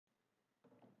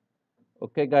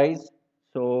Okay, guys.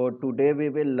 So today we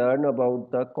will learn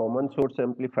about the common source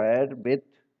amplifier with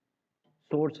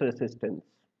source resistance,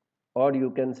 or you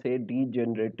can say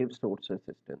degenerative source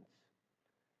resistance.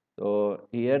 So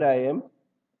here I am.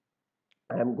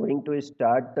 I am going to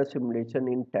start the simulation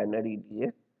in TANNER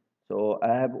EDA. So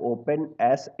I have opened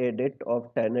as edit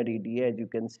of TANNER EDA, as you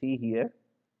can see here.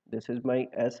 This is my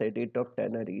as edit of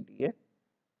TANNER EDA.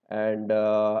 And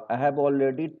I have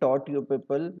already taught you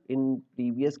people in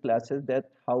previous classes that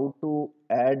how to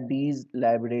add these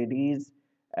libraries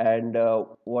and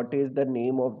what is the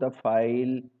name of the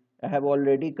file. I have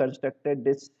already constructed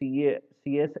this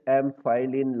CSM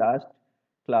file in last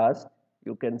class,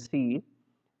 you can see.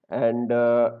 And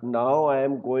now I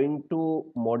am going to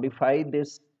modify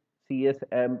this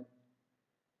CSM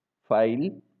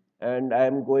file, and I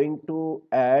am going to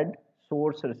add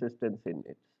source resistance in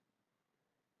it.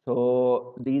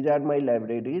 So these are my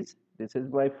libraries, this is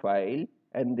my file,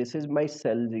 and this is my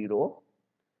cell 0,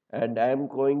 and I am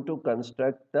going to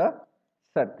construct the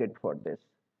circuit for this.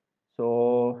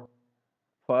 So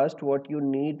first, what you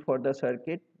need for the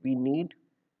circuit, we need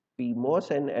PMOS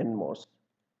and NMOS.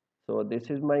 So this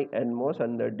is my NMOS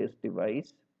under this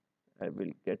device. I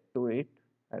will get to it.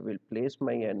 I will place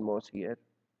my NMOS here.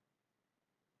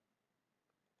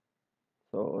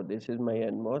 So this is my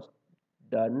NMOS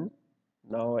done.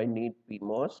 Now I need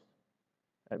PMOS.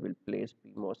 I will place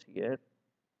PMOS here.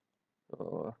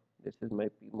 So this is my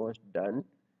PMOS done.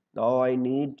 Now I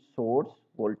need source,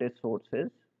 voltage sources,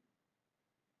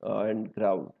 and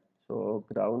ground. So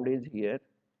ground is here.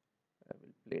 I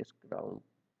will place ground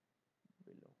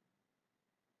below,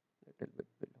 little bit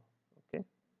below. Okay,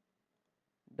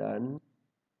 done.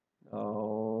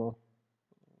 Now,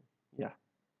 yeah,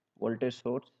 voltage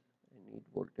source. I need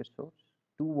voltage source.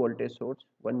 Two voltage source,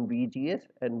 one VGS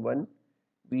and one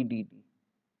VDD.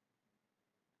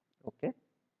 Okay,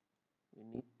 we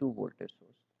need two voltage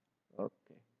source.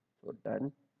 Okay, so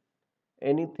done.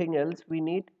 Anything else we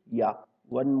need? Yeah,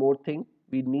 one more thing,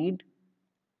 we need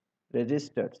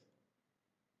resistors.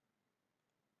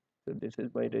 So this is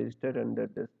my resistor under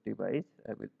this device.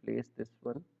 I will place this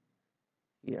one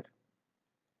here.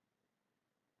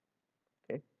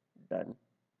 Okay, done.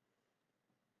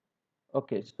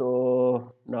 Okay,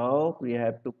 so now we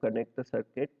have to connect the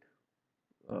circuit.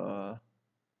 uh,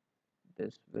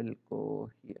 this will go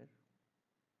here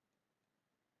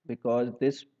because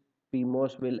this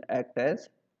PMOS will act as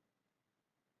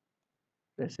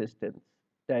resistance,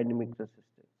 dynamic resistance.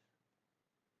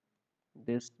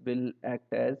 This will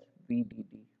act as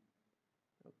VDD.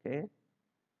 Okay,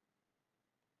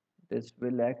 this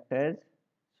will act as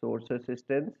source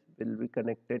resistance, will be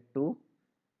connected to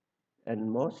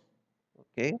NMOS.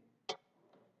 Okay,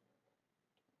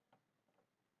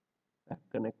 I've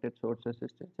connected source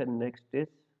resistance, and next is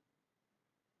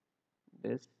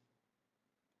this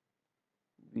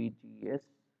VGS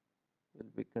will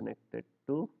be connected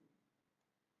to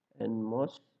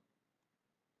NMOS,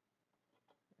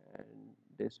 and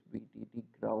this VDD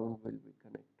ground will be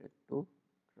connected to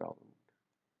ground.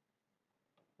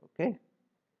 Okay,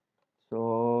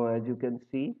 so as you can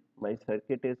see, my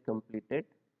circuit is completed.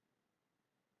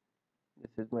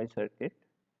 This is my circuit.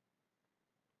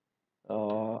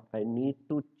 I need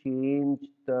to change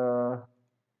the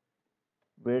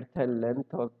width and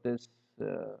length of this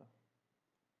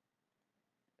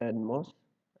NMOS.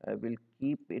 I will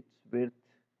keep its width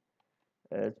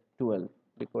as 12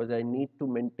 because I need to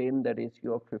maintain the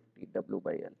ratio of 50 W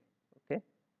by L. Okay,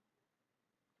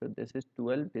 so this is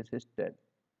 12, this is 10.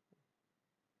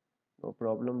 No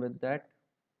problem with that.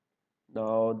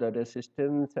 Now the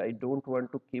resistance, I don't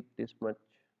want to keep this much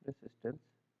resistance.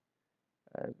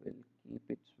 I will keep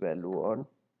its value on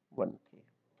 1K.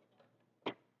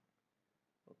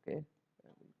 Okay, I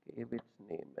will give its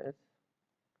name as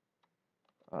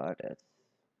RS.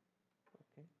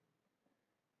 Okay,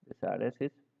 this RS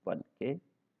is 1K.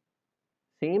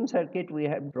 Same circuit we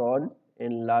have drawn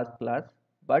in last class,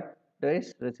 but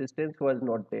this resistance was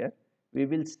not there. We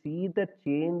will see the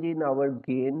change in our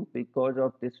gain because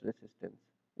of this resistance.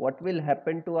 What will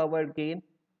happen to our gain?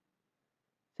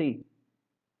 See,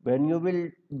 when you will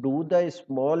do the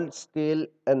small scale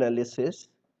analysis,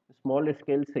 small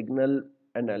scale signal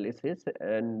analysis,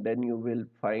 and then you will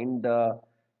find the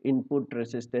input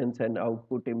resistance and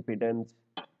output impedance,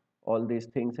 all these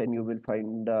things, and you will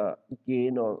find the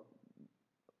gain or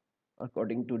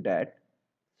according to that.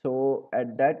 So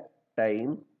at that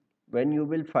time, when you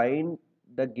will find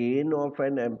the gain of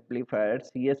an amplifier,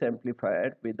 CS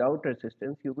amplifier without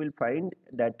resistance, you will find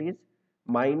that is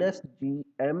minus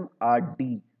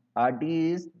GMRD. RD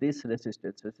is this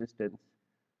resistance,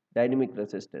 dynamic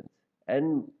resistance,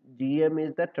 and Gm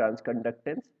is the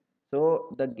transconductance.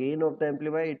 So the gain of the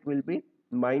amplifier, it will be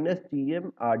minus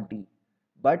Gm Rd.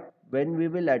 But when we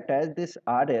will attach this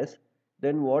Rs,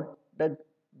 then what the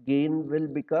gain will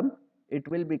become? It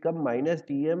will become minus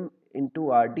Gm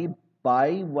into Rd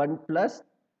by 1 plus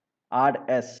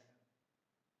Rs.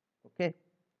 Okay.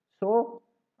 So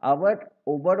our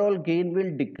overall gain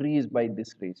will decrease by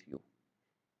this ratio.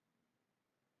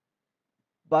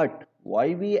 But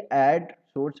why we add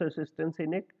source resistance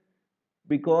in it?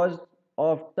 Because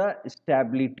of the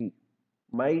stability.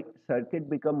 My circuit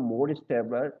become more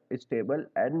stable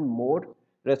and more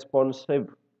responsive.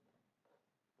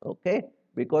 Okay,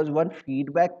 because one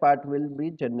feedback part will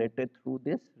be generated through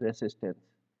this resistance.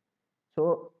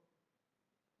 So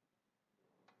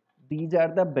these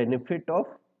are the benefit of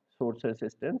source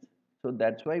resistance. So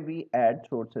that's why we add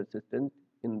source resistance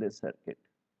in this circuit.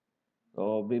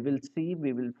 So we will see,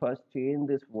 we will first change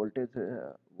this voltage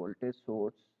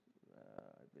source. I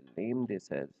will name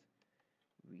this as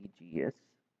VGS,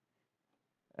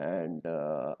 and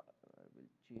I will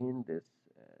change this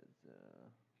as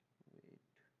wait,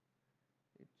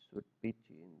 it should be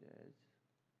changed as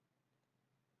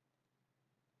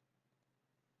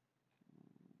wait,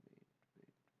 wait, wait, copy,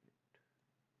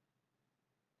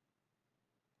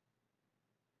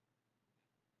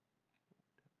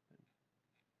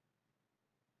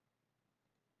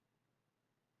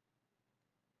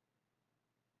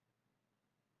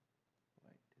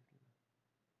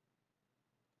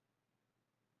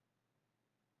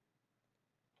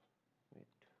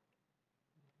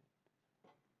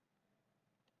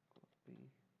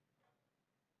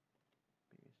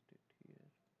 paste it here again.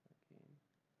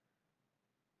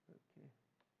 Okay.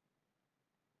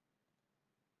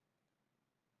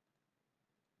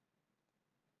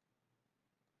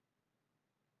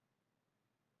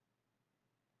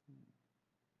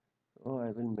 So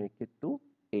I will make it to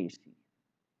AC.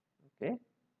 Okay.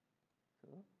 So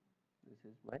this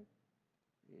is my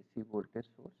AC voltage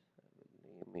source. I will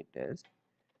name it as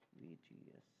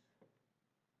VGS.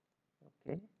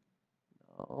 Okay.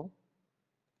 Now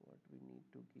what we need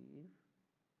to give?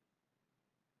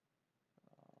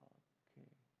 Okay.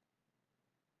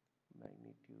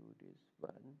 Magnitude is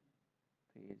 1,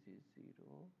 phase is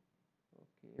 0.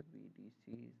 Okay, VDC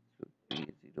should be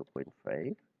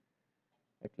 0.5.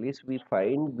 At least we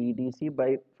find VDC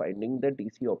by finding the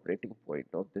DC operating point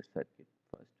of this circuit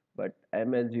first. But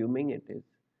I'm assuming it is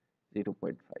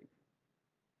 0.5.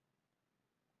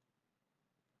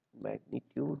 Magnitude,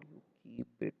 you keep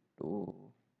it to 2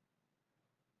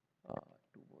 volt.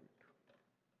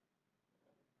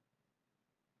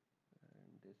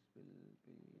 And this will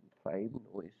be in 5,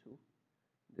 no issue.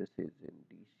 This is in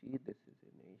DC, this is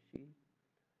in AC.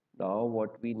 Now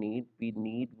what we need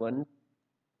one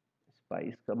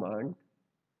spice command,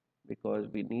 because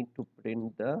we need to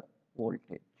print the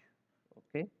voltage.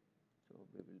 Okay, so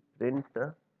we will print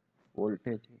the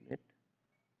voltage in it.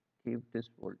 Keep this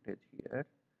voltage here.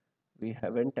 We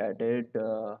haven't added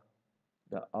the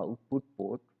output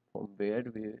port from where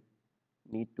we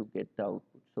need to get the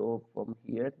output. So from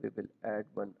here we will add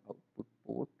one output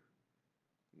port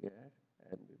here,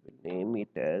 and we will name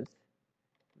it as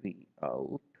V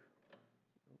out.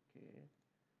 Okay,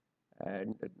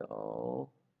 and now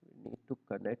we need to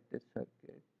connect this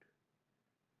circuit,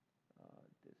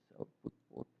 this output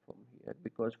port from here,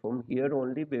 because from here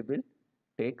only we will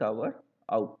take our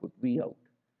output V out.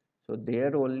 So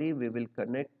there only we will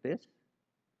connect this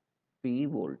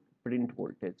print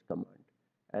voltage command,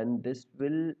 and this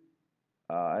will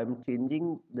I'm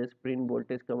changing this print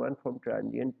voltage command from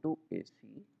transient to AC,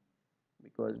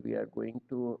 because we are going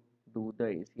to do the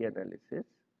AC analysis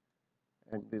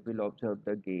and we will observe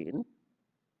the gain.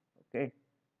 Okay,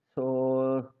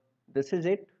 so this is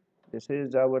it. This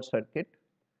is our circuit.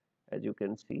 As you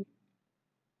can see,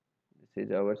 this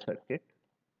is our circuit,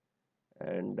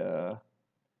 and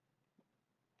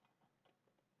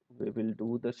we will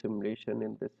do the simulation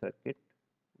in this circuit.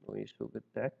 No issue with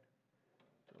that.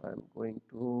 So I'm going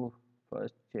to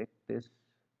first check this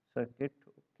circuit.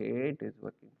 Okay, it is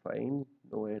working fine,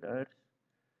 no errors.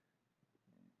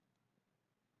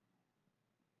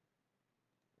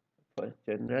 First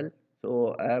general.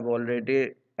 So I have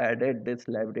already added this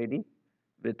library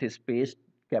with space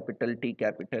capital T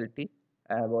capital T.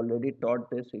 I have already taught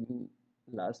this in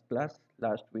last class,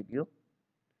 last video.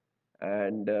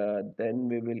 And then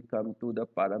we will come to the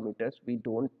parameters. We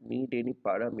don't need any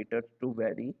parameters to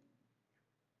vary.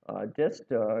 Just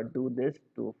do this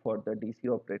for the DC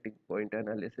operating point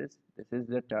analysis. This is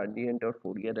the transient or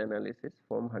Fourier analysis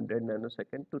from 100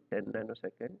 nanosecond to 10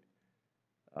 nanosecond.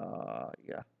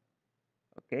 Yeah,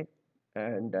 okay.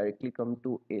 and directly come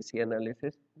to AC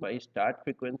analysis. My start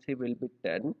frequency will be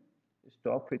 10,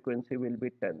 stop frequency will be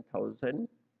 10,000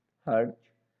 hertz,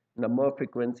 number of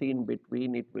frequency in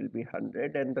between it will be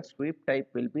 100, and the sweep type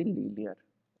will be linear.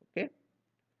 Okay,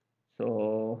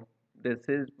 so this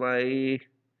is my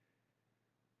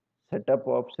setup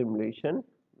of simulation.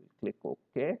 Click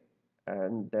OK,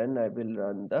 and then I will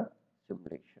run the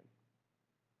simulation.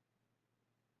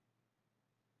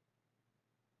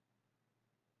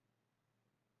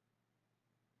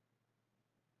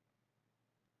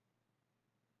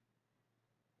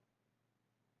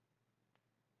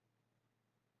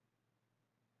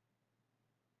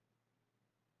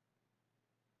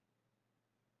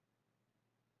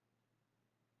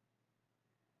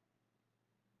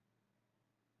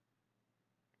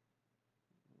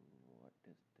 What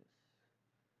is this?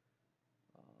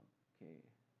 Okay,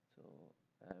 so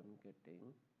I'm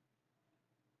getting,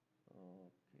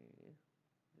 okay,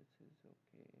 this is okay,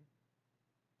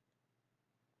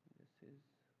 this is zero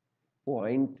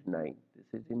point 0.9, this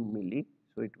is in milli,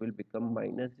 so it will become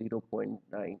minus 0.9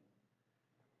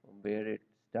 from where it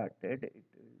started, it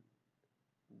will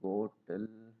go till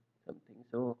something.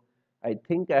 So I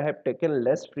think I have taken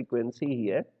less frequency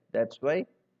here, that's why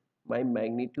my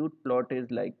magnitude plot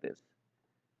is like this.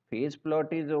 Phase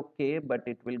plot is okay, but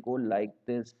it will go like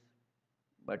this,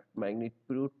 but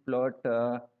magnitude plot,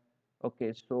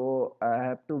 okay, so I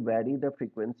have to vary the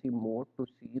frequency more to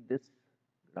see this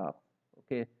graph.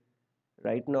 Okay,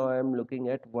 right now I am looking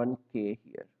at 1K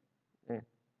here. Okay,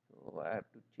 so I have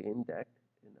to change that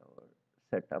in our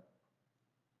setup.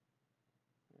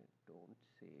 Don't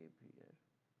save here.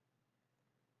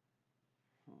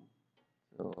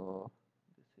 So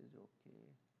this is okay,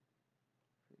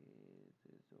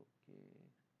 phase is okay.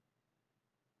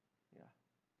 Yeah,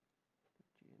 to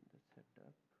change the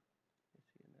setup,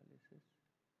 AC analysis.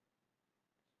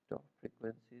 Stop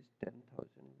frequency is 10,000.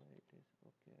 Why it is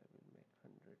okay? I will make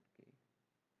 100K.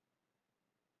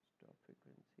 Stop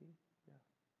frequency. Yeah,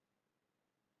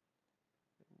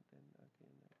 and then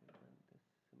again I will run this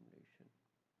simulation.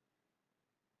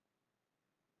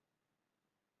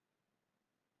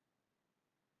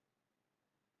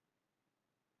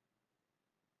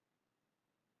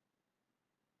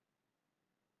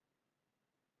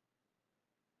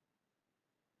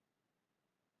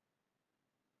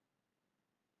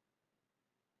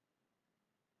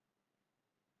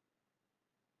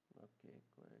 Okay,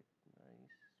 quite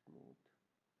nice, smooth.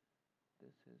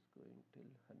 This is going till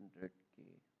 100K.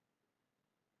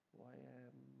 Why I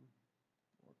am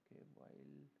okay while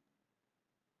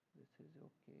this is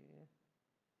okay?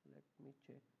 Let me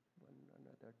check one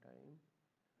another time.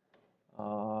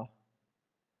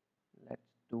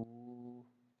 Let's do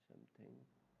something.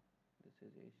 This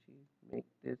is AC. Make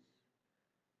this,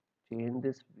 change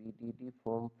this VDD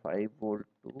from 5 volt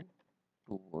to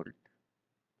 2 volt.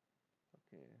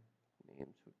 Okay,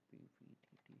 name should be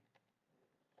VDD.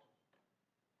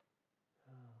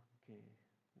 Okay,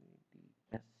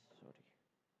 VDS, sorry, DS.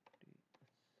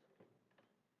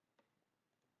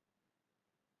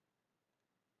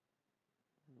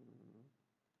 Hmm.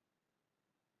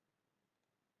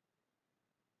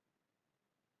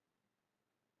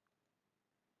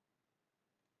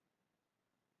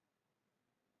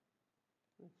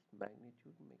 Its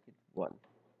magnitude, make it 1.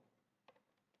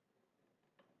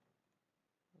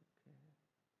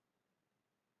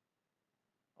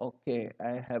 Okay,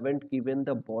 I haven't given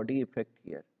the body effect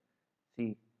here.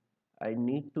 See, I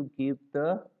need to give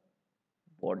the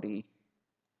body.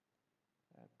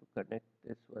 I have to connect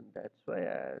this one. That's why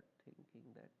I am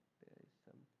thinking that there is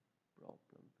some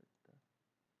problem with the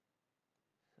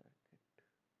circuit.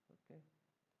 Okay.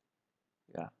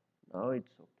 Yeah, now it's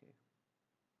okay.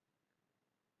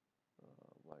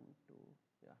 1, 2.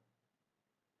 Yeah.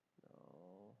 Now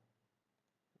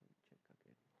we'll check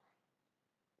again.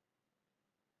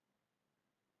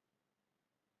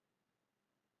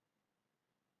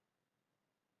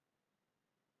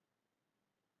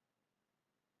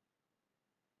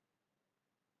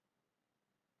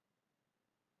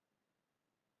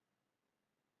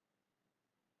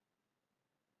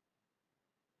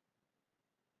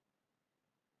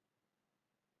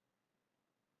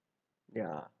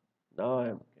 Yeah, now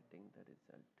I'm getting the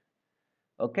result.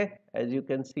 Okay, as you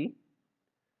can see,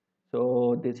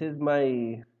 so this is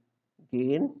my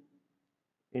gain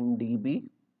in dB.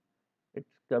 It's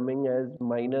coming as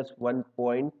minus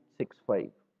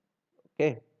 1.65.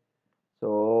 Okay,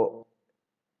 so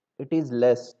it is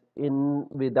less in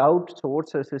without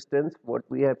source resistance. What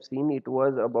we have seen, it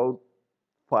was about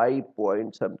 5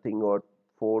 point something or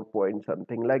 4 point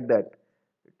something like that.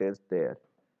 It is there,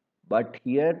 but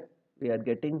here we are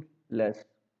getting less.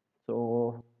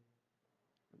 So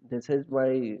this is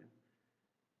my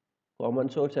common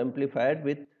source amplifier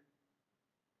with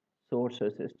source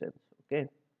resistance. Okay.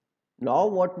 Now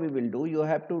what we will do, you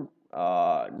have to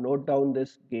note down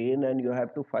this gain and you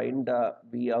have to find the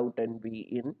V out and V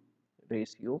in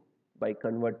ratio by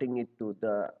converting it to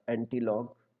the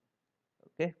anti-log,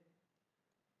 okay,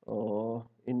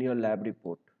 in your lab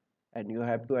report, and you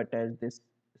have to attach this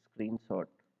screenshot.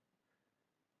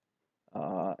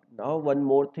 Now one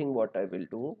more thing what I will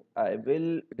do, I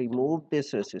will remove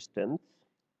this resistance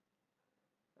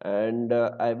and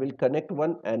I will connect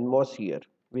one NMOS here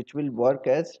which will work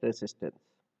as resistance.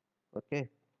 Okay,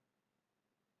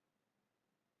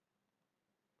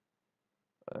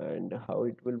 and how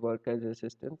it will work as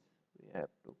resistance, we have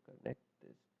to connect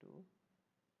this to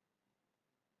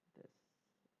this.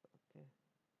 Okay,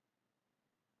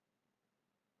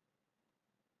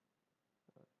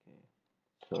 okay,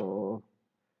 so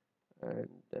and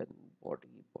then body,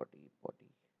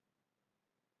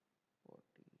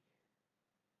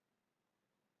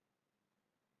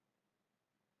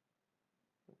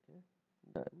 okay,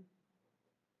 done.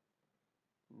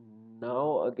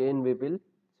 Now again we will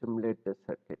simulate the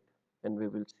circuit and we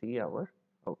will see our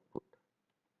output.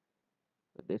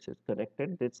 So this is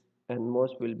connected, this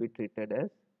NMOS will be treated as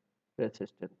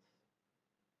resistance.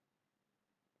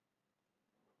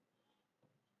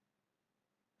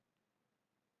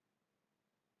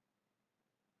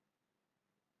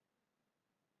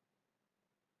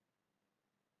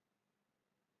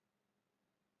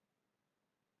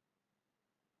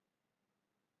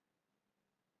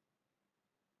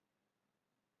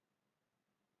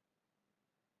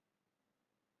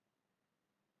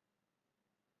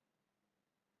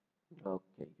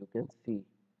 Okay, you can see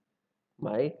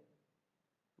my,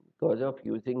 because of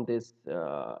using this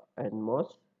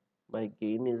NMOS, my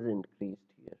gain is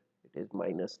increased here. It is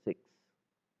 -6.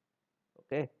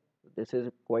 Okay, this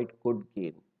is quite good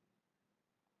gain.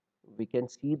 We can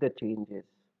see the changes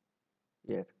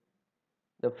here.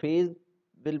 The phase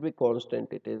will be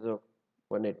constant. It is a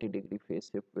 180-degree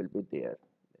phase shift will be there.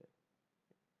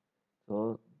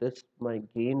 So this my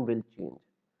gain will change.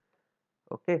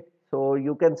 Okay, so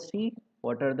you can see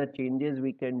what are the changes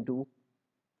we can do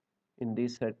in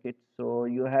this circuit. So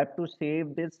you have to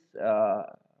save this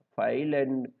file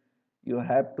and you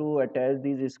have to attach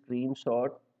these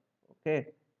screenshot.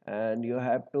 Okay, and you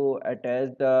have to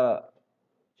attach the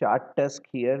chart task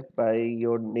here by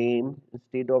your name.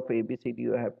 Instead of ABCD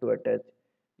you have to attach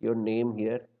your name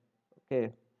here.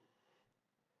 Okay,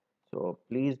 so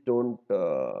please don't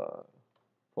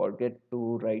forget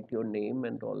to write your name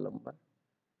and roll number.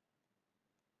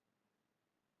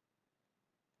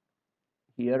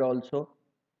 Here also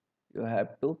you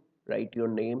have to write your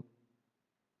name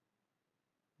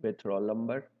with roll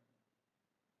number.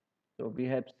 So we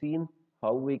have seen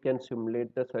how we can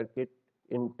simulate the circuit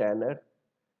in Tanner,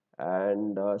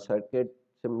 and circuit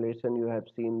simulation you have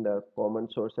seen the common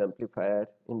source amplifier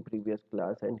in previous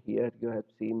class, and here you have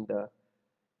seen the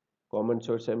common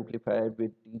source amplifier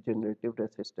with degenerative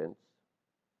resistance.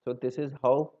 So this is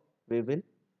how we will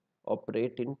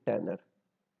operate in Tanner.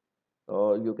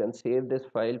 You can save this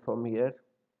file from here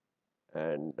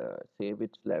and save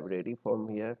its library from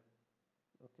here.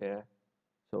 Okay,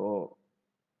 so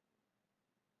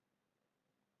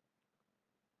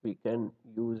we can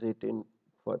use it in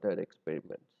further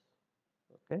experiments.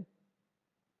 Okay,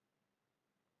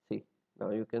 see,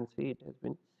 now you can see it has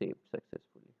been saved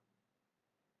successfully.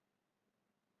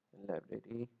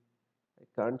 Library, I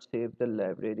can't save the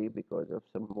library because of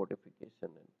some modification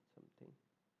and